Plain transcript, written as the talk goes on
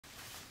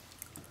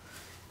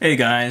Hey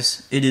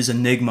guys, it is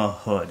Enigma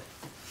Hood.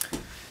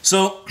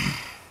 So,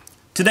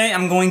 today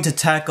I'm going to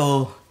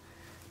tackle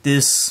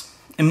this,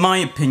 in my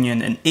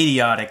opinion, an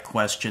idiotic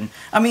question.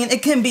 I mean,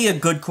 it can be a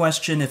good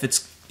question if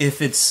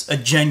it's a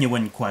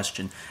genuine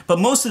question, but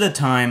most of the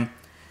time,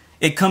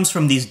 it comes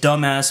from these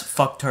dumbass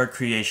fucktard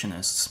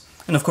creationists.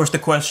 And of course the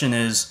question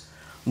is,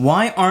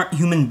 why aren't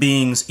human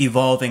beings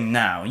evolving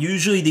now?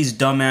 Usually these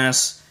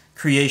dumbass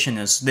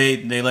creationists,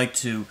 they like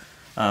to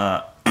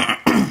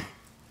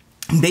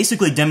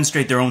basically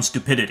demonstrate their own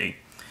stupidity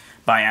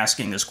by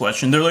asking this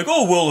question. They're like,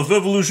 oh, well, if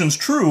evolution's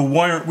true,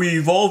 why aren't we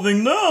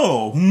evolving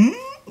now? I'm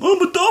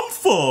a dumb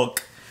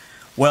fuck.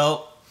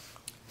 Well,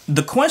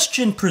 the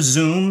question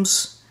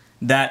presumes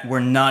that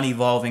we're not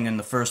evolving in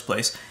the first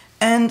place.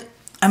 And,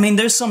 I mean,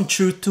 there's some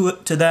truth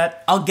to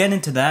that. I'll get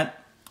into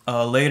that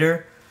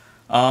later.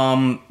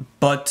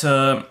 But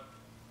the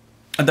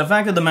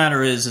fact of the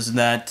matter is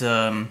that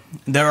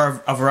there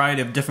are a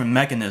variety of different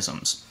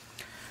mechanisms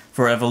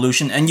for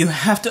evolution, and you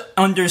have to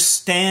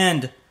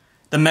understand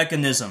the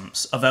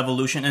mechanisms of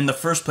evolution in the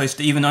first place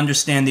to even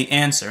understand the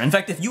answer. In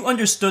fact, if you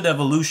understood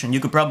evolution, you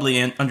could probably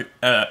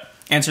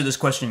answer this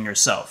question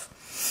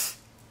yourself.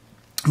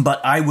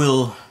 But I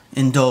will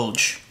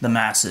indulge the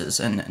masses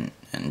and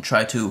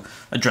try to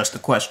address the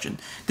question.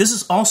 This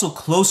is also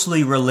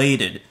closely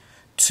related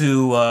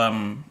to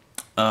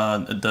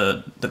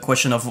the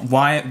question of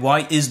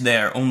why is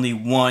there only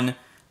one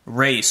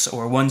race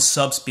or one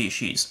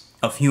subspecies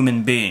of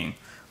human being.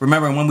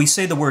 Remember, when we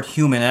say the word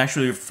human, it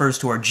actually refers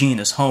to our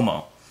genus,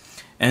 Homo.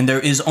 And there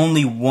is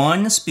only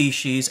one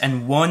species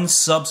and one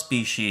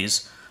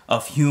subspecies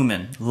of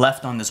human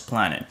left on this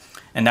planet.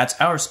 And that's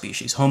our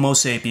species, Homo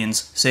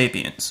sapiens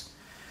sapiens.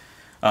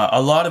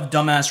 A lot of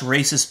dumbass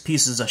racist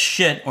pieces of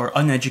shit or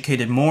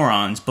uneducated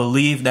morons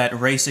believe that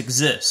race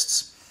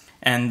exists.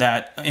 And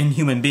that, in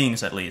human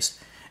beings at least.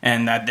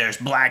 And that there's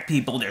black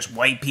people, there's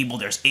white people,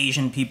 there's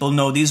Asian people.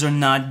 No, these are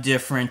not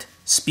different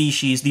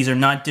species. These are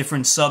not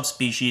different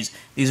subspecies.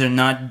 These are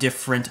not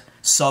different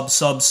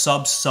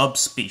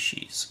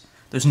subspecies.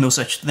 There's no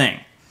such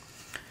thing.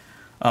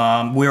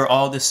 We're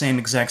all the same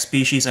exact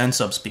species and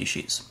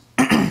subspecies.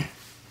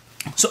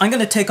 So I'm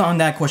going to take on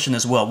that question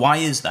as well. Why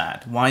is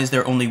that? Why is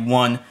there only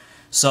one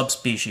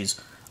subspecies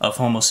of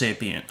Homo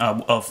sapien,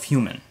 of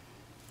human?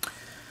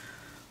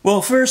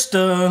 Well, first,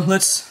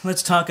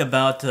 let's talk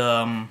about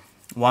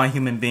why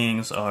human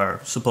beings are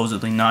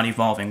supposedly not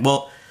evolving.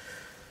 Well,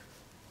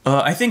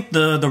 I think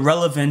the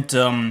relevant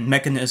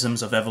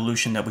mechanisms of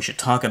evolution that we should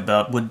talk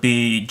about would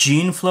be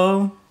gene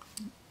flow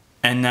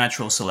and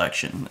natural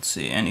selection. Let's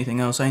see, anything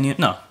else I need?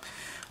 No.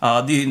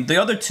 The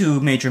other two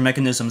major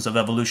mechanisms of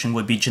evolution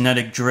would be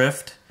genetic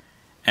drift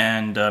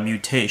and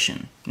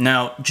mutation.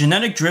 Now,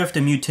 genetic drift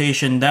and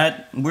mutation,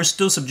 that we're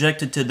still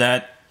subjected to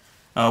that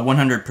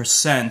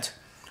 100%.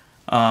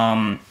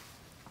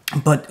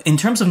 But in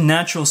terms of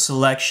natural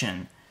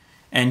selection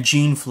and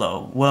gene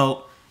flow,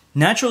 well,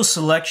 natural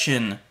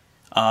selection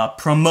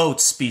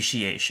promotes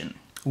speciation,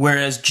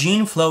 whereas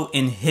gene flow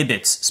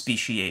inhibits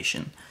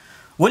speciation.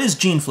 What is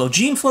gene flow?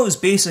 Gene flow is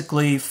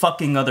basically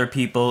fucking other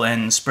people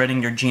and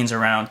spreading your genes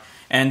around.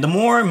 And the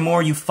more and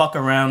more you fuck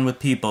around with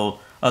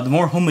people, the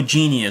more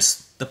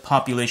homogeneous the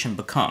population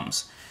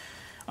becomes.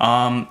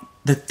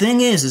 The thing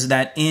is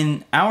that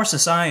in our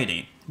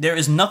society, there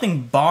is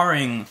nothing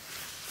barring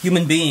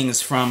human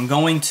beings from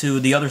going to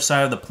the other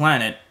side of the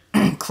planet,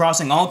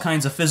 crossing all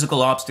kinds of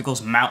physical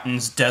obstacles,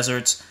 mountains,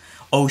 deserts,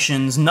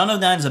 oceans. None of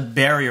that is a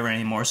barrier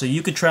anymore. So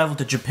you could travel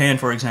to Japan,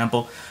 for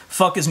example,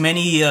 fuck as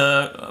many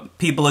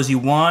people as you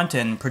want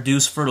and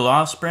produce fertile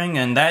offspring,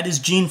 and that is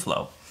gene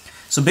flow.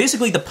 So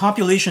basically the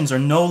populations are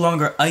no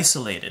longer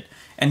isolated.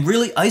 And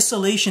really,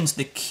 isolation's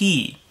the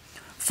key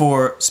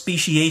for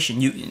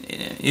speciation.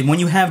 When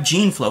you have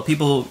gene flow,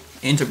 people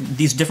into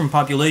these different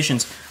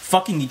populations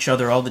fucking each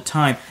other all the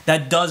time,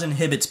 that does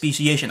inhibit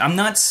speciation. I'm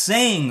not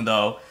saying,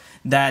 though,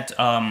 that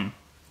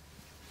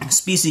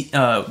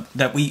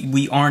that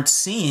we aren't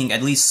seeing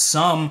at least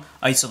some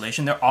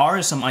isolation. There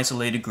are some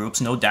isolated groups,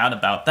 no doubt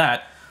about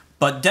that.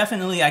 But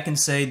definitely I can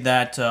say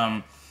that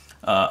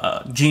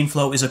gene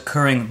flow is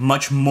occurring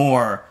much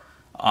more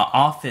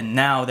often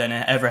now than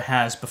it ever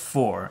has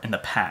before in the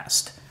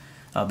past.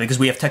 Because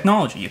we have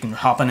technology. You can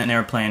hop on an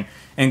airplane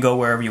and go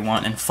wherever you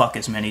want and fuck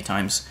as many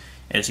times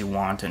as you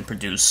want and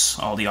produce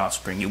all the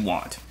offspring you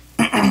want.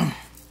 And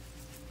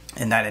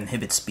that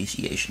inhibits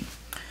speciation.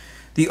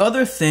 The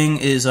other thing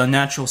is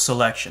natural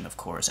selection, of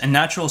course. And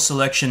natural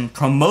selection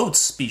promotes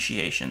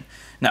speciation.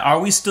 Now, are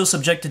we still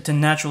subjected to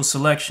natural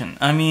selection?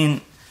 I mean,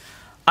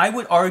 I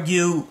would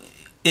argue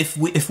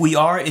if we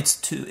are,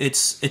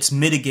 it's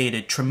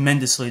mitigated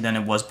tremendously than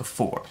it was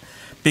before.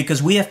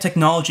 Because we have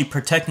technology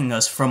protecting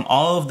us from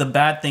all of the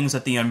bad things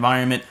that the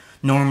environment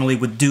normally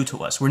would do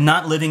to us. We're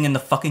not living in the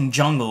fucking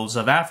jungles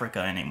of Africa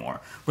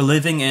anymore. We're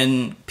living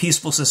in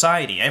peaceful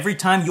society. Every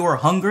time you're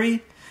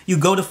hungry, you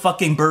go to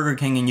fucking Burger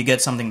King and you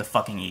get something to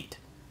fucking eat.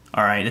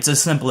 Alright, it's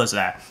as simple as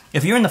that.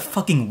 If you're in the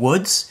fucking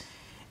woods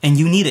and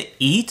you need to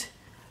eat,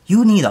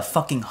 you need to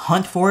fucking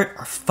hunt for it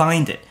or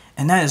find it.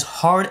 and that is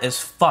hard as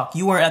fuck.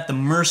 You are at the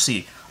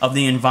mercy of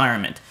the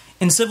environment.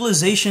 In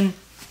civilization,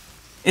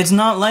 it's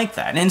not like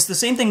that. And it's the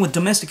same thing with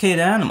domesticated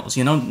animals.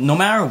 You know, no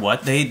matter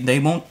what, they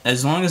won't,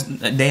 as long as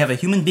they have a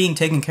human being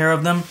taking care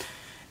of them,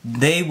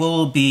 they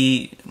will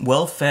be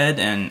well fed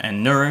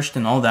and nourished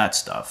and all that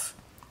stuff.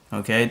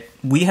 Okay?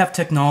 We have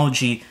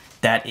technology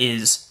that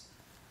is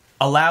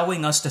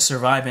allowing us to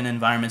survive in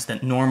environments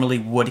that normally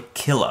would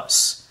kill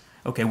us.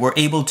 Okay? We're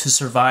able to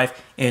survive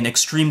in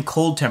extreme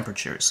cold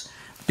temperatures.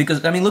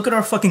 Because, I mean, look at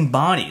our fucking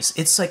bodies.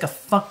 It's like a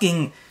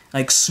fucking,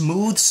 like,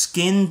 smooth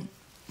skin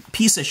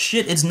piece of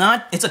shit. It's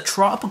a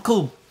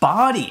tropical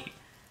body.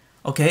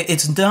 Okay?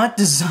 It's not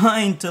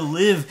designed to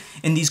live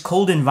in these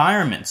cold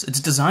environments. It's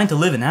designed to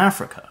live in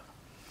Africa.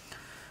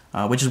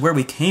 Which is where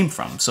we came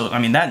from. So, I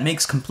mean, that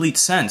makes complete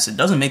sense. It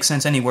doesn't make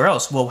sense anywhere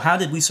else. Well, how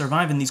did we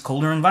survive in these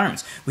colder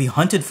environments? We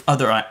hunted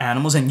other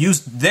animals and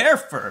used their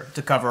fur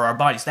to cover our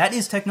bodies. That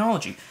is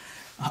technology.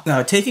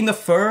 Taking the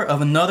fur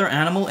of another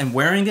animal and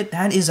wearing it,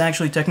 that is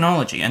actually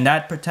technology. And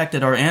that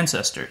protected our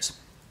ancestors.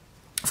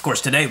 Of course,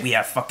 today we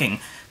have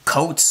fucking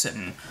coats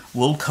and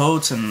wool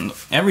coats and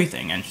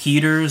everything. And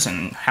heaters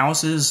and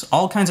houses.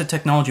 All kinds of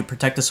technology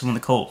protect us from the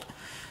cold.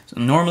 So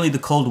normally the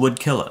cold would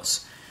kill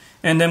us.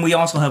 And then we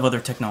also have other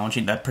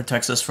technology that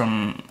protects us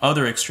from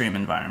other extreme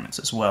environments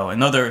as well,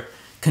 and other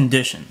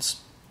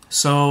conditions.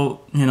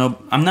 So, you know,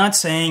 I'm not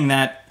saying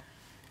that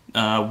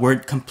we're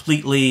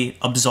completely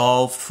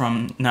absolved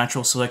from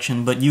natural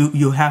selection, but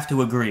you have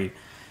to agree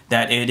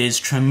that it is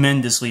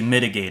tremendously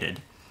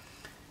mitigated.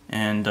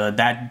 And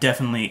that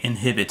definitely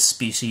inhibits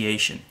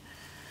speciation.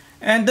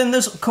 And then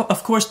there's,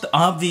 of course, the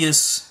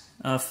obvious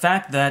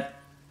fact that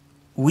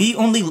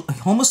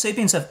Homo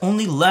sapiens have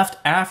only left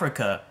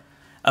Africa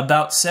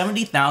about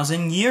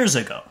 70,000 years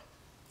ago.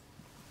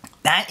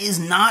 That is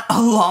not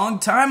a long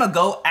time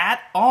ago at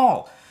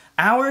all.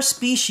 Our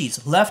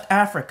species left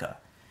Africa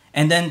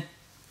and then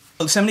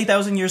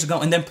 70,000 years ago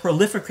and then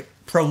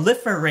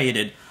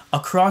proliferated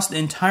across the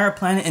entire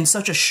planet in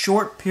such a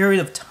short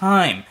period of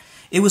time.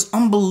 It was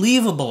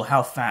unbelievable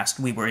how fast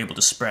we were able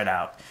to spread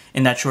out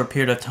in that short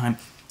period of time.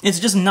 It's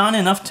just not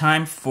enough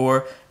time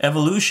for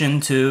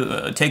evolution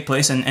to take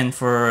place and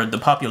for the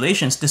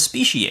populations to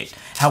speciate.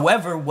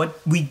 However, what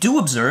we do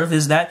observe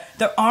is that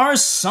there are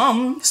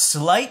some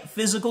slight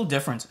physical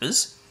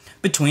differences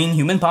between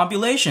human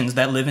populations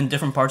that live in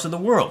different parts of the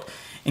world.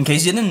 In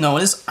case you didn't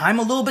notice, I'm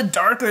a little bit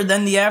darker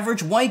than the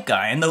average white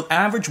guy, and the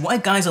average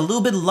white guy is a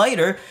little bit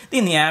lighter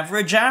than the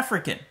average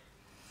African.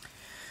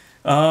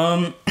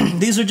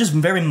 These are just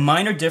very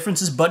minor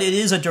differences, but it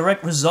is a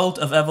direct result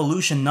of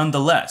evolution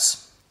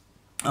nonetheless.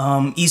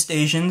 East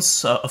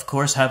Asians, of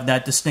course, have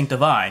that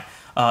distinctive eye.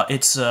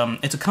 It's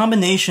a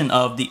combination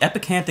of the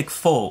epicanthic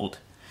fold,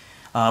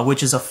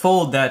 which is a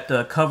fold that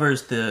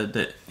covers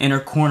the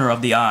inner corner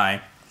of the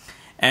eye,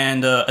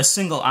 and a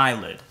single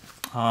eyelid.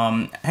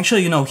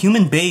 Actually, you know,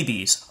 human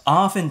babies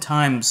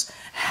oftentimes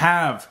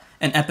have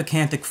an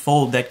epicanthic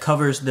fold that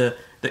covers the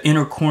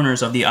inner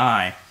corners of the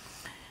eye,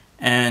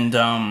 and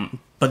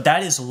but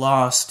that is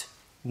lost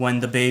when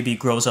the baby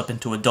grows up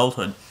into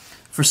adulthood.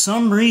 For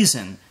some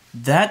reason,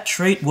 that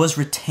trait was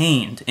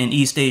retained in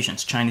East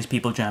Asians, Chinese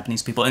people,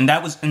 Japanese people, and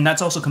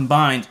that's also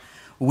combined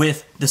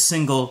with the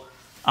single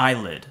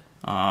eyelid.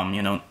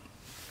 You know,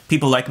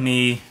 people like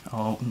me,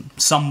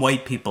 some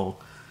white people,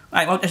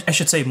 I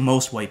should say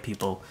most white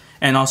people,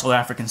 and also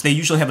Africans, they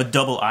usually have a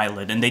double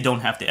eyelid, and they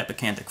don't have the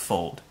epicanthic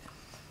fold.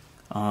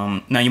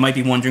 Now you might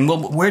be wondering, well,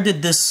 where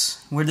did this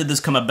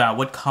come about?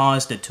 What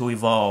caused it to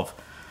evolve?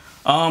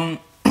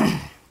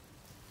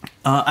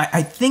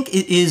 I think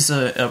it is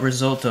a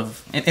result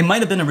of, it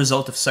might have been a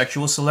result of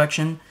sexual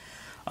selection.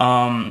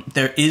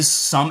 There is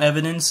some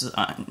evidence,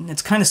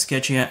 it's kind of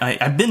sketchy,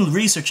 I've been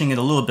researching it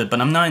a little bit, but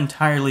I'm not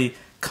entirely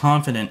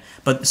confident.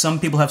 But some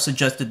people have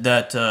suggested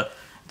that the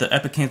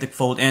epicanthic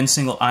fold and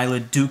single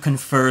eyelid do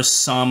confer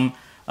some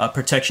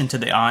protection to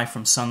the eye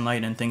from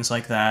sunlight and things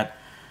like that.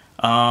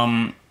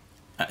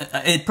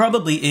 It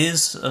probably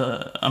is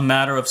a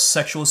matter of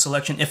sexual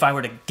selection, if I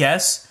were to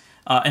guess,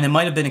 and it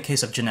might have been a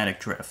case of genetic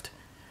drift.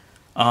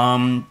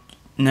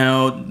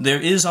 Now, there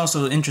is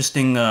also an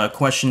interesting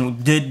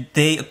question, did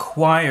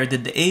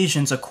the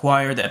Asians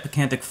acquire the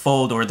epicanthic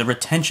fold, or the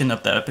retention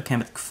of the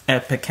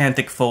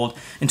epicanthic fold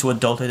into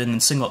adulthood and then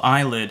single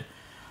eyelid?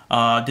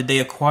 Did they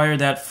acquire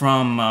that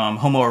from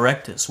Homo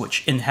erectus,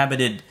 which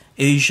inhabited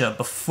Asia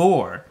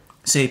before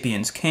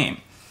sapiens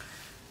came?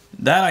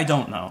 That I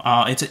don't know.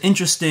 It's an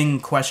interesting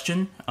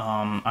question.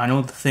 I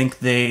don't think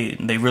they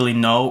really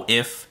know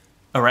if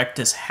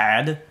erectus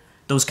had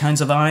those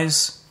kinds of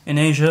eyes in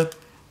Asia.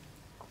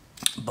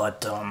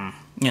 But,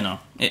 you know,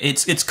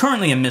 it's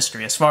currently a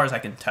mystery as far as I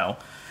can tell.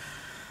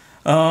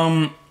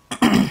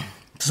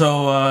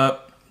 So,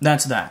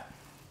 that's that.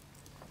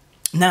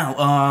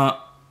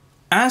 Now,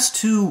 as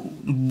for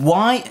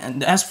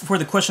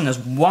the question as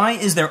why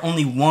is there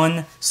only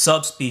one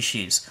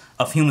subspecies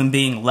of human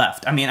being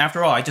left? I mean,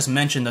 after all, I just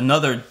mentioned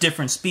another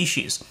different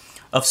species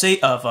of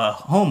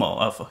Homo,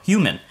 of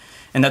human,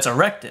 and that's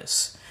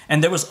erectus.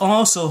 And there was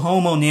also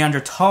Homo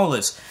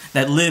neanderthalis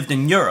that lived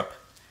in Europe.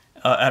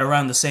 at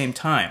around the same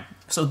time.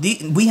 So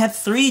we had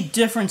 3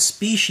 different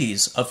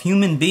species of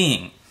human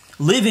being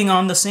living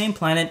on the same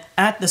planet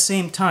at the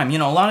same time. You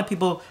know, a lot of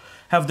people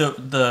have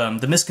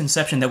the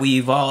misconception that we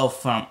evolved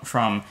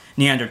from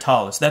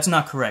Neanderthals. That's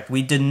not correct.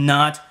 We did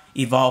not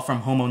evolve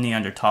from Homo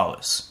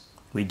neanderthalis.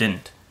 We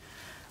didn't.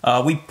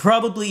 We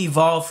probably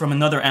evolved from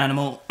another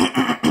animal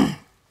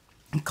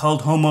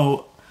called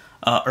Homo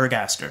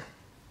ergaster.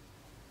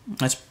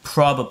 That's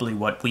probably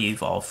what we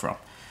evolved from.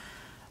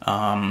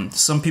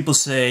 Some people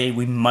say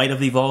we might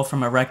have evolved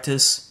from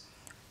Erectus,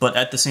 but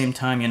at the same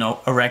time, you know,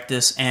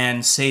 Erectus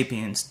and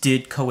Sapiens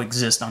did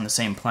coexist on the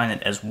same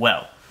planet as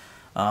well.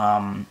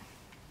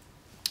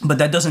 But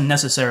that doesn't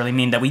necessarily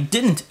mean that we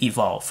didn't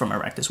evolve from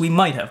Erectus. We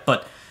might have,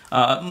 but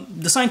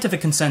the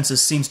scientific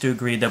consensus seems to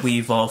agree that we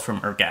evolved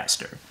from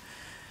Ergaster,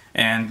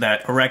 and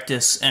that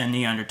Erectus and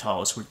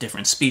Neanderthals were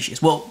different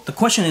species. Well, the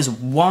question is,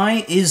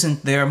 why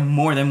isn't there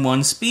more than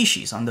one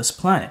species on this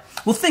planet?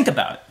 Well, think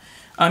about it.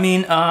 I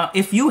mean,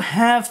 if you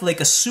have like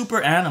a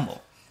super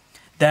animal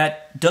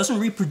that doesn't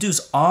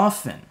reproduce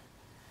often,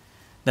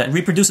 that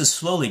reproduces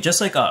slowly,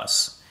 just like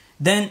us,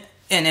 then,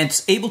 and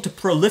it's able to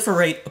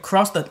proliferate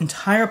across the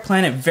entire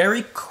planet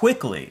very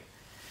quickly,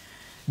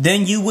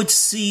 then you would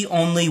see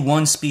only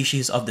one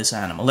species of this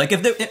animal. Like,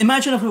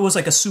 imagine if it was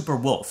like a super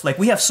wolf. Like,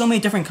 we have so many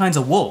different kinds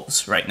of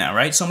wolves right now,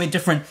 right? So many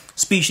different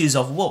species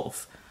of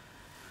wolf.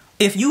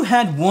 If you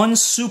had one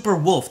super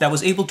wolf that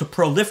was able to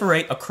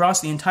proliferate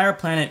across the entire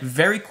planet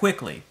very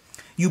quickly,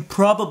 you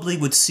probably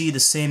would see the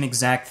same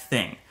exact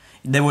thing.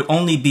 There would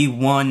only be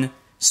one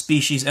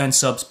species and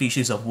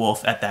subspecies of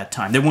wolf at that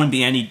time. There wouldn't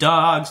be any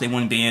dogs, there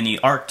wouldn't be any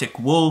Arctic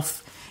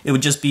wolf. It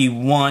would just be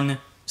one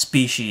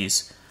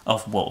species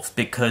of wolf,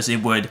 because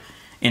it would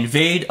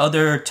invade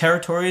other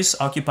territories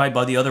occupied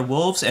by the other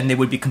wolves, and they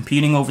would be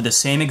competing over the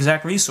same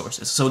exact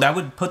resources. So that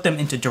would put them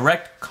into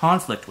direct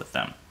conflict with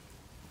them.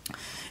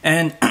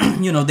 And,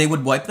 you know, they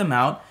would wipe them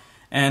out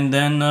and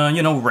then,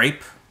 you know,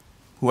 rape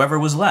whoever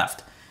was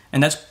left.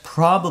 And that's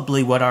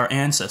probably what our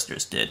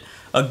ancestors did.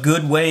 A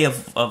good way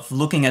of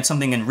looking at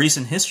something in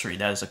recent history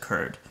that has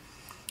occurred.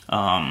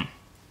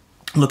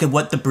 Look at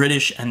what the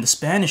British and the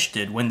Spanish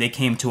did when they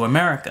came to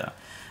America.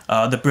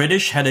 The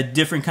British had a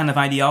different kind of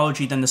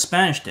ideology than the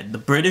Spanish did. The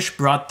British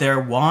brought their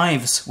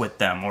wives with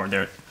them, or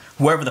their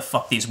whoever the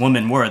fuck these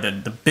women were, the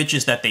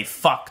bitches that they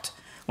fucked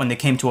when they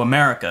came to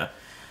America.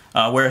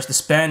 Whereas the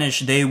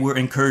Spanish, they were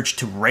encouraged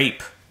to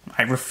rape.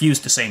 I refuse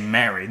to say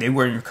marry. They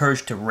were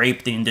encouraged to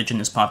rape the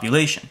indigenous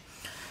population.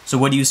 So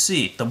what do you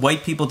see? The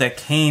white people that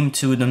came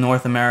to the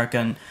North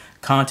American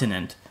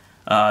continent,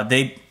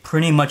 they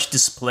pretty much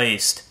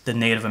displaced the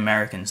Native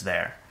Americans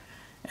there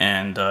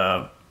and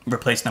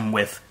replaced them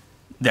with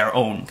their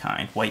own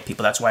kind, white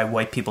people. That's why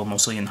white people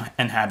mostly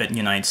inhabit the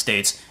United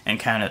States and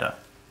Canada.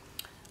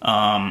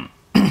 I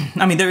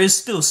mean, there is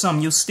still some,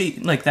 you'll see,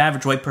 like, the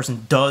average white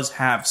person does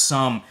have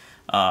some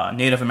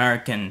Native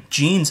American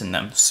genes in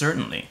them,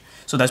 certainly.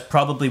 So that's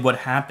probably what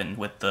happened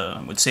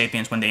with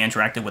Sapiens when they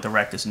interacted with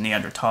Erectus and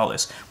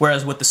Neanderthalis.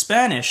 Whereas with the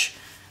Spanish,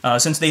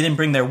 since they didn't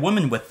bring their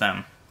women with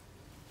them,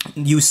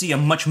 you see a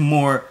much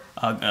more,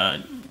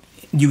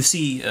 you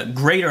see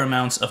greater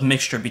amounts of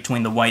mixture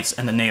between the whites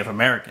and the Native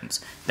Americans.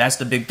 That's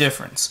the big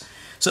difference.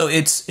 So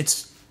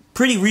it's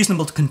pretty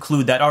reasonable to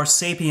conclude that our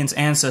Sapiens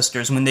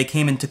ancestors, when they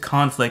came into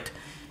conflict,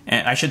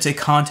 and I should say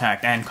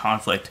contact and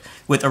conflict,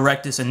 with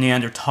Erectus and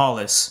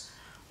Neanderthalis,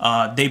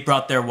 they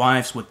brought their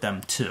wives with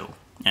them too.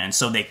 And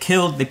so they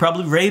killed, they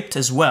probably raped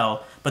as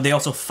well, but they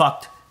also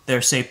fucked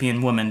their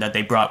sapien women that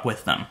they brought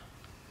with them.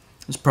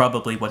 That's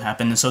probably what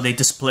happened, and so they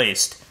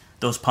displaced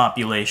those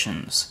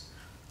populations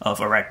of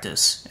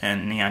Erectus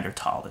and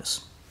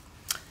Neanderthalis.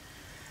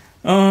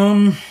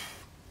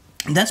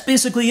 That's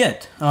basically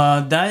it.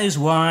 That is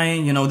why,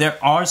 you know,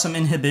 there are some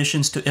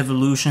inhibitions to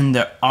evolution.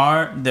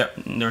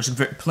 There's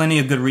plenty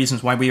of good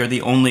reasons why we are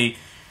the only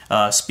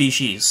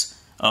species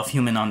of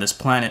human on this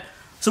planet.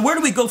 So where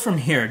do we go from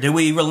here? Do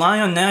we rely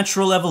on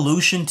natural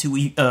evolution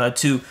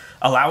to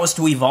allow us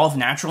to evolve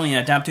naturally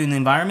and adapt to the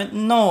environment?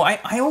 No,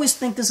 I always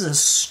think this is a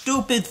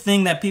stupid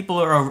thing that people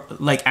are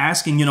like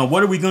asking, you know,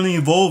 what are we going to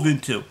evolve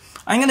into?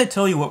 I'm going to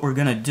tell you what we're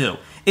going to do.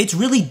 It's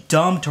really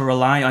dumb to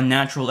rely on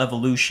natural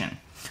evolution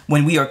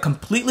when we are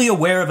completely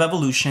aware of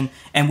evolution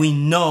and we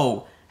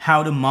know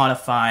how to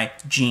modify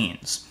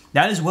genes.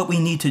 That is what we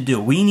need to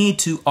do. We need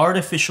to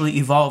artificially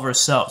evolve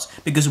ourselves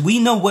because we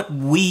know what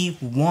we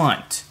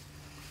want.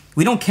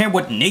 We don't care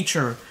what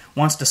nature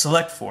wants to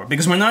select for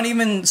because we're not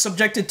even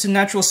subjected to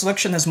natural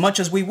selection as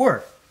much as we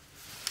were.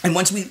 And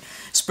once we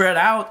spread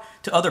out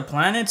to other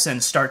planets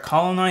and start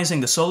colonizing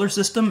the solar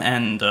system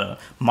and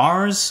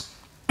Mars,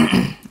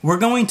 we're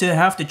going to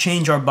have to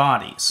change our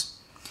bodies.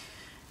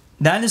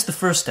 That is the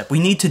first step. We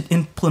need to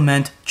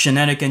implement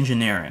genetic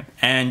engineering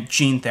and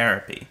gene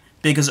therapy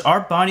because our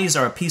bodies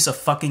are a piece of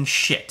fucking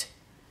shit.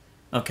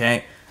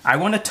 Okay? I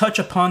want to touch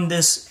upon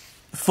this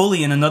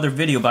fully in another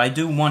video, but I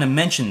do want to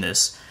mention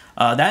this.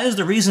 That is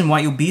the reason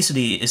why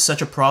obesity is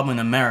such a problem in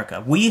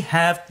America. We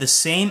have the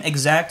same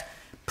exact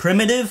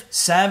primitive,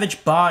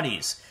 savage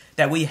bodies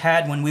that we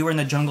had when we were in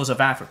the jungles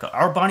of Africa.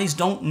 Our bodies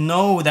don't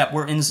know that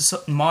we're in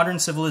modern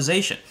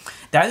civilization.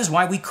 That is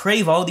why we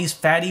crave all these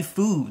fatty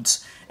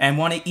foods and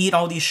want to eat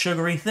all these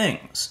sugary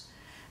things.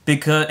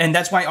 And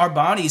that's why our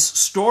bodies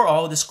store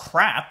all this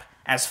crap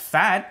as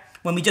fat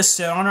when we just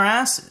sit on our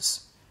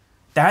asses.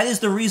 That is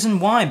the reason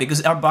why,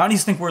 because our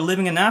bodies think we're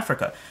living in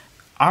Africa.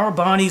 Our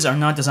bodies are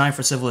not designed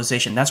for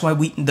civilization. That's why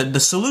the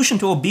solution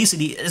to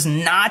obesity is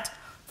not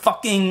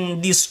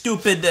fucking these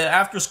stupid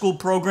after-school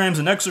programs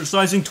and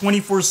exercising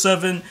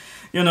 24/7.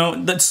 You know,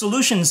 the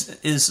solution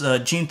is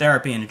gene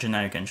therapy and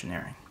genetic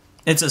engineering.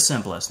 It's as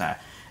simple as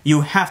that.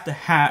 You have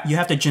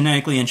to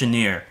genetically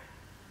engineer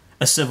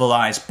a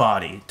civilized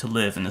body to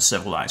live in a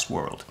civilized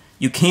world.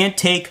 You can't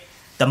take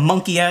the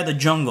monkey out of the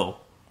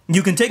jungle.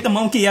 You can take the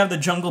monkey out of the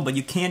jungle, but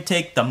you can't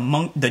take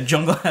the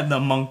jungle out of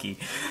the monkey.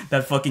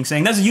 That fucking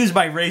saying. That's used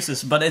by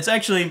racists, but it's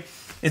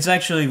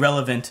actually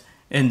relevant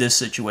in this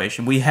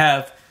situation. We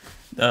have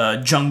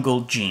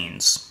jungle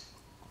genes.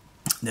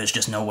 There's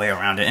just no way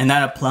around it, and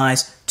that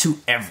applies to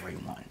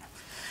everyone.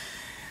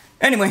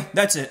 Anyway,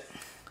 that's it.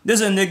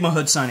 This is Enigma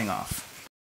Hood signing off.